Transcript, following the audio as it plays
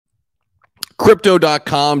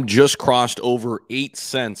Crypto.com just crossed over 8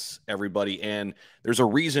 cents, everybody. And there's a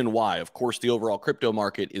reason why. Of course, the overall crypto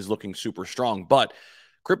market is looking super strong. But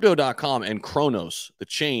Crypto.com and Cronos, the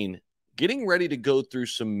chain, getting ready to go through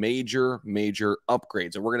some major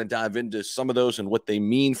upgrades. And we're going to dive into some of those and what they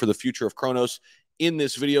mean for the future of Cronos in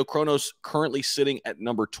this video. Cronos currently sitting at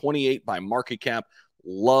number 28 by market cap.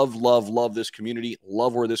 Love this community.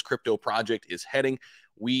 Love where this crypto project is heading.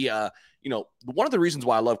 One of the reasons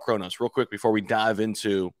why I love Cronos, real quick before we dive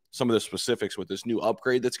into some of the specifics with this new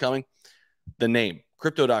upgrade that's coming, the name,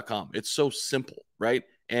 crypto.com. It's so simple, right?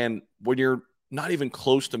 And when you're not even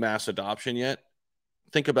close to mass adoption yet,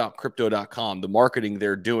 think about crypto.com, the marketing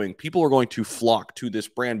they're doing. People are going to flock to this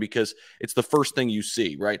brand because it's the first thing you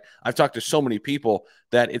see, right? I've talked to so many people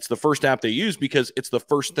that it's the first app they use because it's the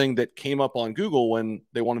first thing that came up on Google when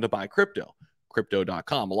they wanted to buy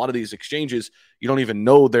crypto.com. A lot of these exchanges, you don't even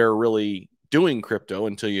know they're really doing crypto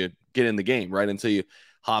until you get in the game, right? Until you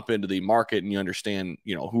hop into the market and you understand,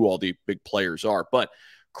 who all the big players are. But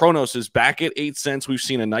Cronos is back at 8 cents. We've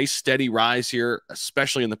seen a nice steady rise here,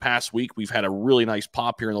 especially in the past week. We've had a really nice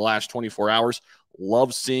pop here in the last 24 hours.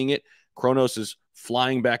 Love seeing it. Cronos is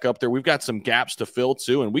flying back up there. We've got some gaps to fill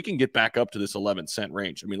too, and we can get back up to this 11-cent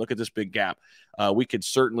range. I mean, look at this big gap. We could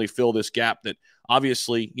certainly fill this gap that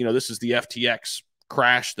obviously, this is the FTX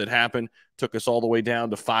crash that happened, took us all the way down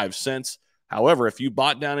to 5 cents. However, if you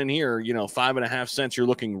bought down in here, 5.5 cents, you're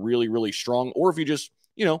looking really strong. Or if you just,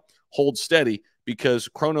 hold steady, because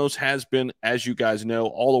Cronos has been, as you guys know,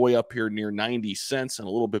 all the way up here near 90 cents and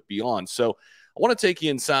a little bit beyond. So I want to take you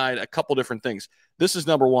inside a couple different things. This is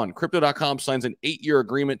number one. Crypto.com signs an 8-year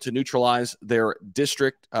agreement to neutralize their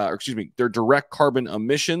their direct carbon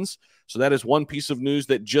emissions. So that is one piece of news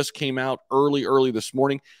that just came out early this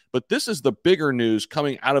morning. But this is the bigger news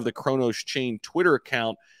coming out of the Cronos chain Twitter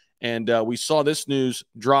account. And we saw this news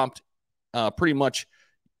dropped pretty much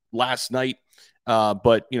last night.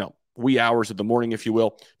 But, wee hours of the morning, if you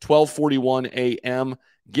will, 12:41 a.m.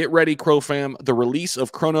 Get ready, Crow fam. The release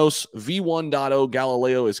of Cronos V1.0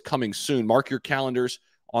 Galileo is coming soon. Mark your calendars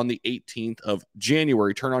on the 18th of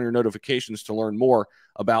January. Turn on your notifications to learn more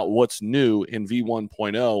about what's new in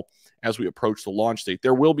V1.0 as we approach the launch date.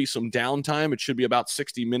 There will be some downtime. It should be about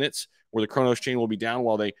 60 minutes where the Cronos chain will be down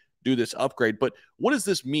while they do this upgrade. But what does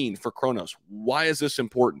this mean for Cronos? Why is this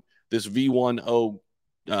important? This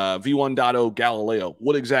V1.0 Galileo.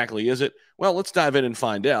 What exactly is it? Well, let's dive in and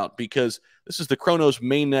find out, because this is the Cronos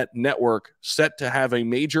mainnet network set to have a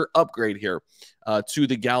major upgrade here to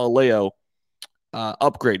the Galileo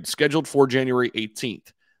upgrade scheduled for January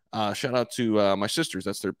 18th. Shout out to my sisters.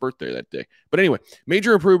 That's their birthday that day. But anyway,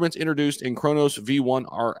 major improvements introduced in Cronos V1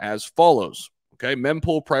 are as follows. Okay,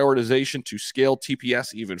 mempool prioritization to scale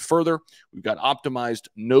TPS even further. We've got optimized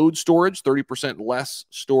node storage, 30% less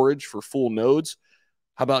storage for full nodes.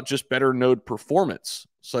 How about just better node performance,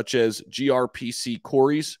 such as gRPC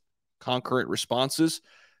queries, concurrent responses,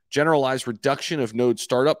 generalized reduction of node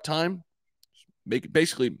startup time, make it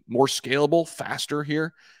basically more scalable, faster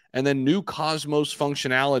here, and then new Cosmos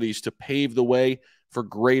functionalities to pave the way for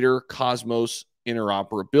greater Cosmos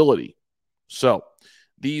interoperability. So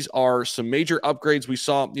these are some major upgrades. We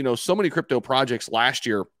saw, so many crypto projects last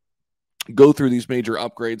year go through these major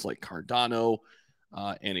upgrades like Cardano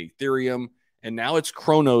and Ethereum. And now it's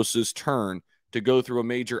Cronos' turn to go through a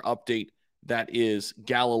major update that is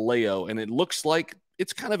Galileo. And it looks like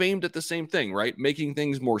it's kind of aimed at the same thing, right? Making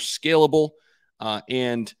things more scalable.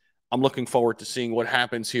 And I'm looking forward to seeing what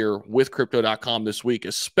happens here with Crypto.com this week,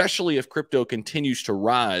 especially if crypto continues to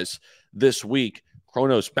rise this week.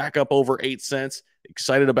 Cronos back up over 8 cents.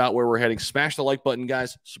 Excited about where we're heading. Smash the like button,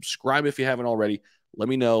 guys. Subscribe if you haven't already. Let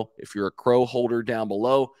me know if you're a Crow holder down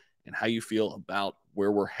below and how you feel about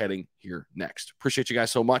where we're heading here next. Appreciate you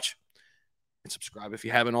guys so much. And subscribe if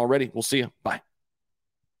you haven't already. We'll see you. Bye.